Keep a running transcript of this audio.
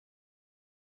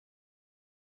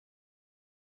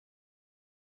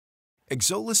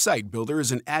Xsolla Site Builder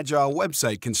is an agile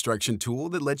website construction tool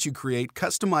that lets you create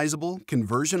customizable,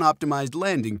 conversion-optimized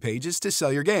landing pages to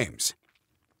sell your games.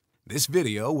 This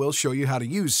video will show you how to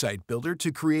use Site Builder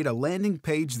to create a landing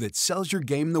page that sells your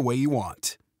game the way you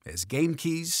want, as game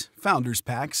keys, founders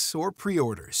packs, or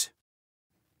pre-orders.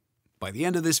 By the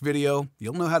end of this video,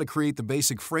 you'll know how to create the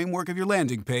basic framework of your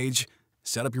landing page,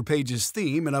 set up your page's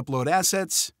theme and upload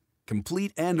assets,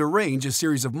 complete and arrange a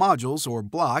series of modules or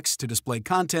blocks to display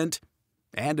content,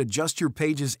 and adjust your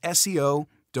page's SEO,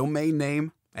 domain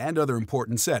name, and other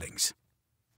important settings.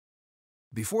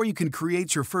 Before you can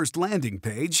create your first landing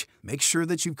page, make sure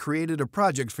that you've created a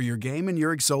project for your game in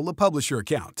your Xsolla Publisher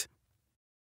account.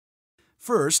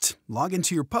 First, log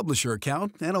into your Publisher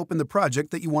account and open the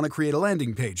project that you want to create a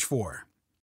landing page for.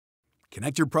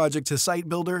 Connect your project to Site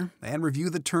Builder and review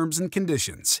the terms and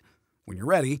conditions. When you're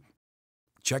ready,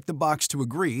 check the box to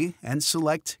agree and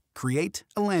select Create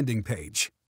a Landing Page.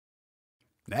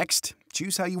 Next,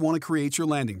 choose how you want to create your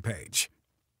landing page.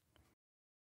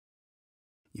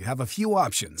 You have a few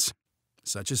options,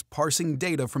 such as parsing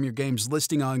data from your game's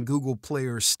listing on Google Play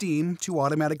or Steam to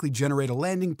automatically generate a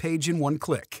landing page in one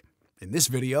click. In this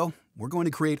video, we're going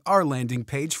to create our landing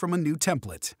page from a new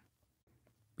template.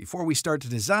 Before we start to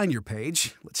design your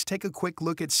page, let's take a quick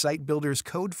look at Site Builder's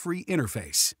code-free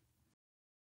interface.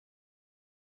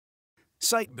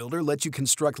 Site Builder lets you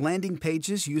construct landing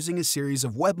pages using a series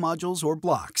of web modules or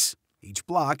blocks. Each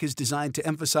block is designed to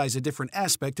emphasize a different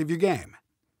aspect of your game.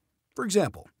 For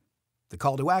example, the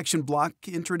Call to Action block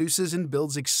introduces and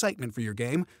builds excitement for your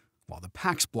game, while the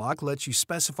Packs block lets you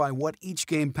specify what each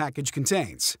game package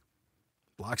contains.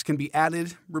 Blocks can be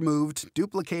added, removed,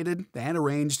 duplicated, and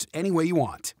arranged any way you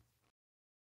want.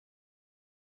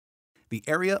 The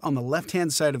area on the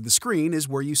left-hand side of the screen is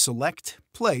where you select,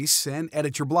 place, and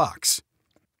edit your blocks.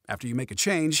 After you make a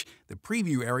change, the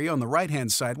preview area on the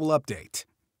right-hand side will update.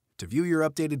 To view your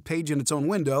updated page in its own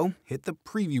window, hit the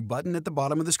Preview button at the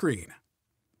bottom of the screen.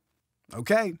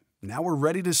 Okay, now we're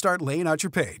ready to start laying out your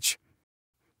page.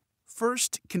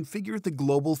 First, configure the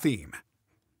global theme.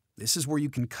 This is where you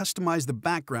can customize the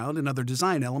background and other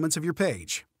design elements of your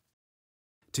page.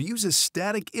 To use a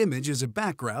static image as a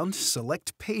background,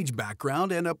 select Page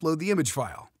Background and upload the image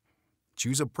file.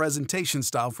 Choose a presentation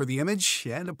style for the image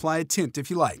and apply a tint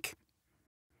if you like.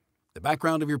 The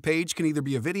background of your page can either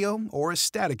be a video or a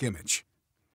static image.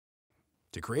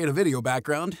 To create a video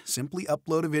background, simply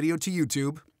upload a video to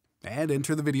YouTube and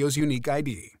enter the video's unique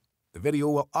ID. The video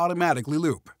will automatically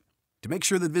loop. To make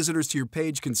sure that visitors to your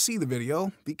page can see the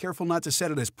video, be careful not to set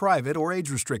it as private or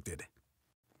age-restricted.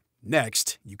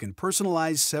 Next, you can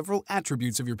personalize several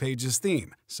attributes of your page's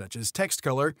theme, such as text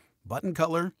color, button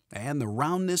color, and the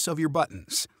roundness of your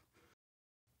buttons.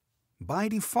 By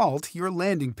default, your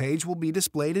landing page will be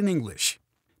displayed in English.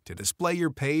 To display your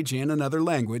page in another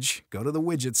language, go to the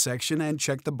Widgets section and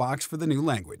check the box for the new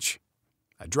language.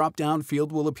 A drop-down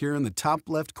field will appear in the top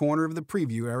left corner of the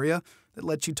preview area that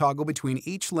lets you toggle between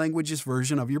each language's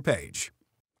version of your page.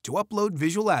 To upload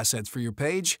visual assets for your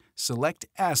page, select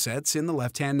Assets in the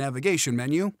left-hand navigation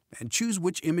menu and choose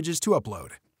which images to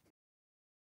upload.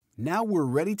 Now we're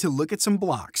ready to look at some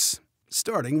blocks,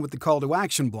 starting with the Call to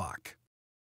Action block.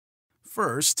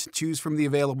 First, choose from the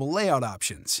available layout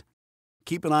options.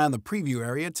 Keep an eye on the preview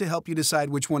area to help you decide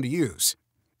which one to use.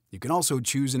 You can also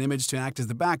choose an image to act as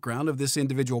the background of this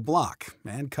individual block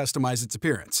and customize its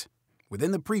appearance.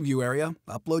 Within the preview area,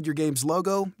 upload your game's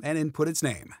logo and input its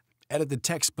name. Edit the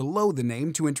text below the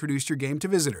name to introduce your game to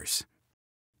visitors.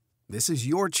 This is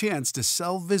your chance to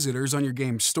sell visitors on your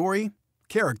game's story,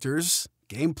 characters,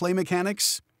 gameplay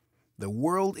mechanics, the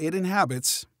world it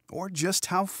inhabits, or just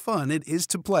how fun it is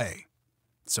to play.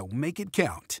 So make it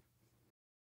count.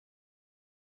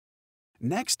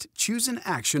 Next, choose an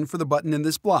action for the button in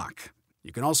this block.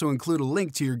 You can also include a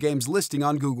link to your game's listing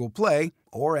on Google Play,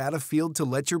 or add a field to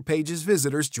let your page's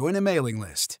visitors join a mailing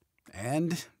list.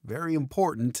 And, very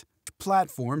important,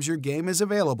 platforms your game is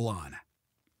available on.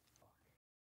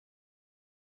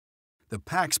 The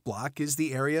Packs block is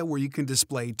the area where you can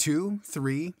display 2,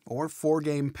 3, or 4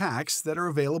 game packs that are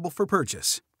available for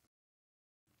purchase.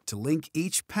 To link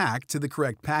each pack to the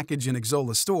correct package in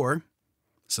Xsolla Store,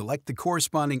 select the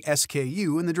corresponding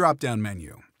SKU in the drop-down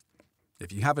menu.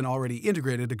 If you haven't already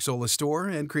integrated Xsolla Store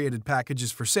and created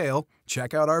packages for sale,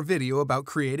 check out our video about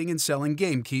creating and selling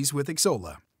game keys with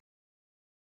Xsolla.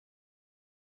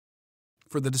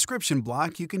 For the description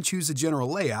block, you can choose a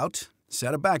general layout,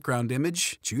 set a background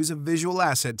image, choose a visual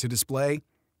asset to display,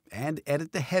 and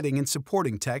edit the heading and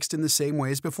supporting text in the same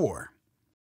way as before.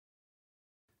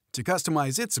 To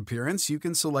customize its appearance, you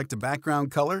can select a background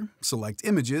color, select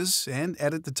images, and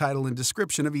edit the title and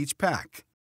description of each pack.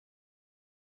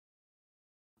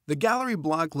 The gallery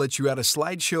block lets you add a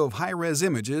slideshow of high-res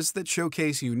images that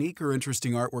showcase unique or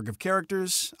interesting artwork of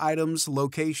characters, items,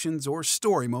 locations, or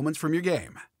story moments from your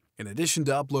game. In addition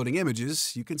to uploading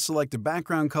images, you can select a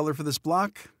background color for this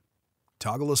block,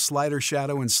 toggle a slider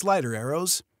shadow and slider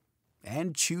arrows,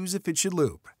 and choose if it should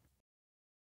loop.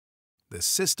 The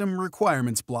System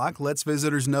Requirements block lets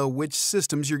visitors know which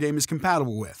systems your game is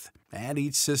compatible with, and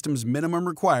each system's minimum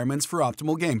requirements for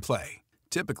optimal gameplay.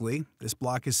 Typically, this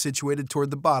block is situated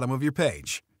toward the bottom of your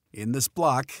page. In this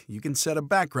block, you can set a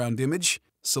background image,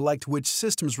 select which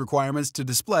system's requirements to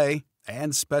display,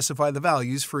 and specify the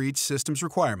values for each system's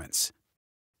requirements.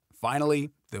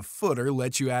 Finally, the footer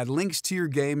lets you add links to your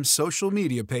game's social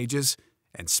media pages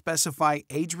and specify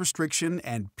age restriction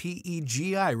and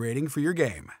PEGI rating for your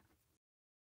game.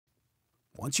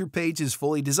 Once your page is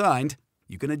fully designed,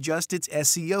 you can adjust its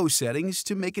SEO settings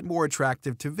to make it more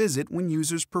attractive to visit when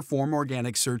users perform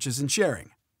organic searches and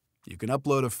sharing. You can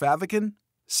upload a favicon,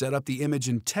 set up the image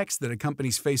and text that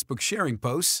accompanies Facebook sharing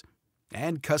posts,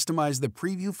 and customize the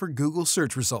preview for Google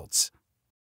search results.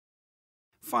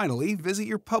 Finally, visit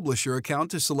your publisher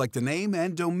account to select a name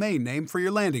and domain name for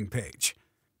your landing page.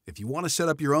 If you want to set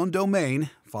up your own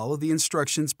domain, follow the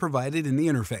instructions provided in the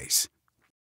interface.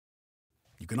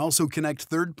 You can also connect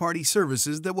third-party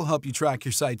services that will help you track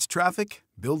your site's traffic,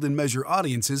 build and measure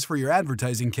audiences for your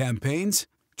advertising campaigns,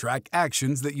 track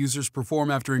actions that users perform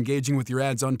after engaging with your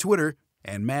ads on Twitter,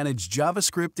 and manage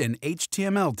JavaScript and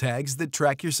HTML tags that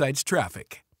track your site's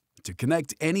traffic. To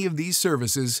connect any of these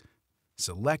services,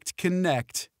 select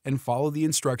Connect and follow the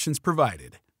instructions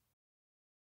provided.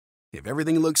 If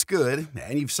everything looks good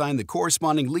and you've signed the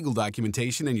corresponding legal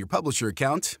documentation in your publisher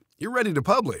account, you're ready to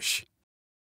publish.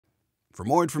 For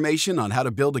more information on how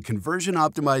to build a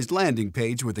conversion-optimized landing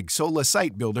page with Xsolla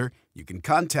Site Builder, you can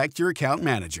contact your account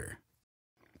manager.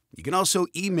 You can also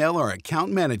email our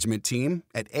account management team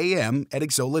at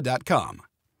am@xsolla.com.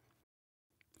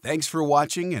 Thanks for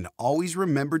watching, and always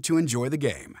remember to enjoy the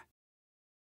game.